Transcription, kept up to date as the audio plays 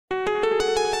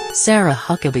Sarah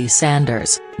Huckabee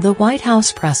Sanders, the White House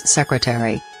press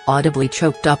secretary, audibly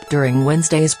choked up during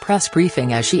Wednesday's press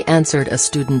briefing as she answered a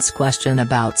student's question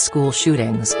about school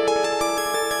shootings.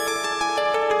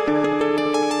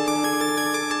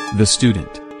 The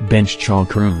student, Bench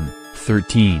Chalkroon,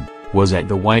 13, was at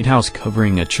the White House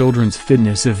covering a children's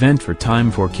fitness event for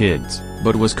Time for Kids,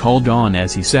 but was called on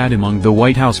as he sat among the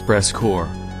White House press corps.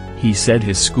 He said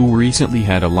his school recently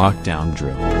had a lockdown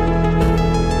drill.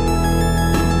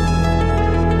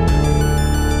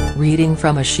 Reading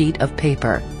from a sheet of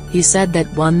paper, he said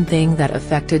that one thing that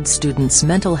affected students'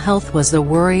 mental health was the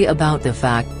worry about the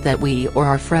fact that we or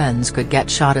our friends could get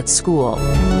shot at school.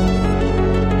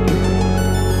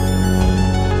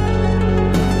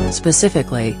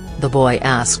 Specifically, the boy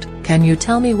asked, "Can you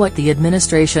tell me what the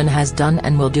administration has done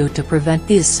and will do to prevent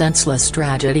these senseless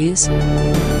tragedies?"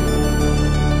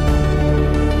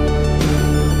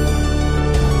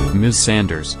 Ms.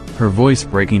 Sanders, her voice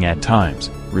breaking at times,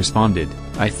 responded,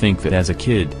 "I think that as a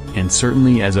kid, and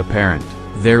certainly as a parent,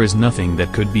 there is nothing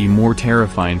that could be more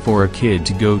terrifying for a kid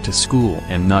to go to school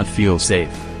and not feel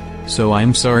safe. So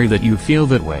I'm sorry that you feel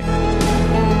that way."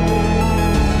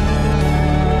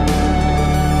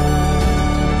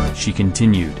 She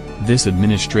continued, "This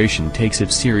administration takes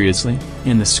it seriously,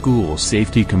 and the School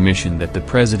Safety Commission that the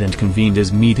President convened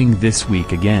is meeting this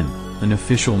week again, an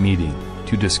official meeting,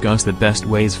 to discuss the best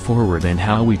ways forward and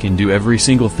how we can do every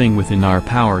single thing within our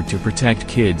power to protect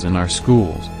kids in our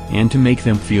schools, and to make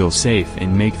them feel safe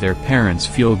and make their parents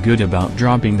feel good about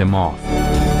dropping them off."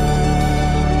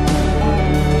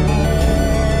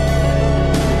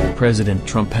 President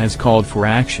Trump has called for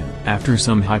action after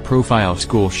some high-profile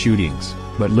school shootings,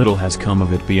 but little has come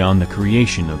of it beyond the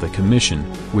creation of the commission,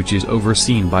 which is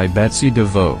overseen by Betsy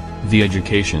DeVos, the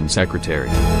Education Secretary.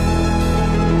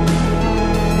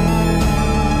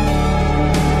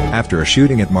 After a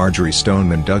shooting at Marjory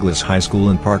Stoneman Douglas High School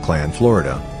in Parkland,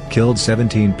 Florida, killed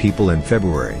 17 people in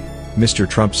February, Mr.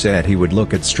 Trump said he would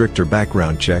look at stricter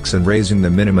background checks and raising the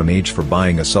minimum age for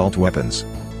buying assault weapons.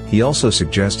 He also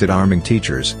suggested arming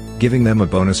teachers, giving them a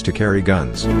bonus to carry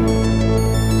guns.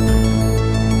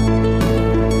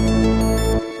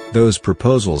 Those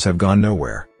proposals have gone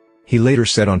nowhere. He later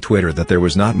said on Twitter that there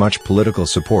was not much political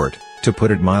support, to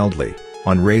put it mildly,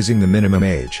 on raising the minimum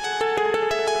age.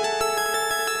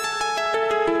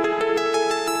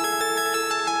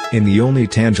 In the only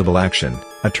tangible action,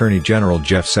 Attorney General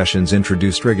Jeff Sessions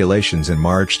introduced regulations in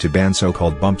March to ban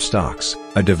so-called bump stocks,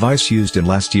 a device used in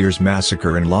last year's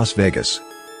massacre in Las Vegas.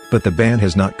 But the ban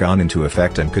has not gone into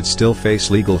effect and could still face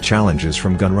legal challenges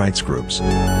from gun rights groups.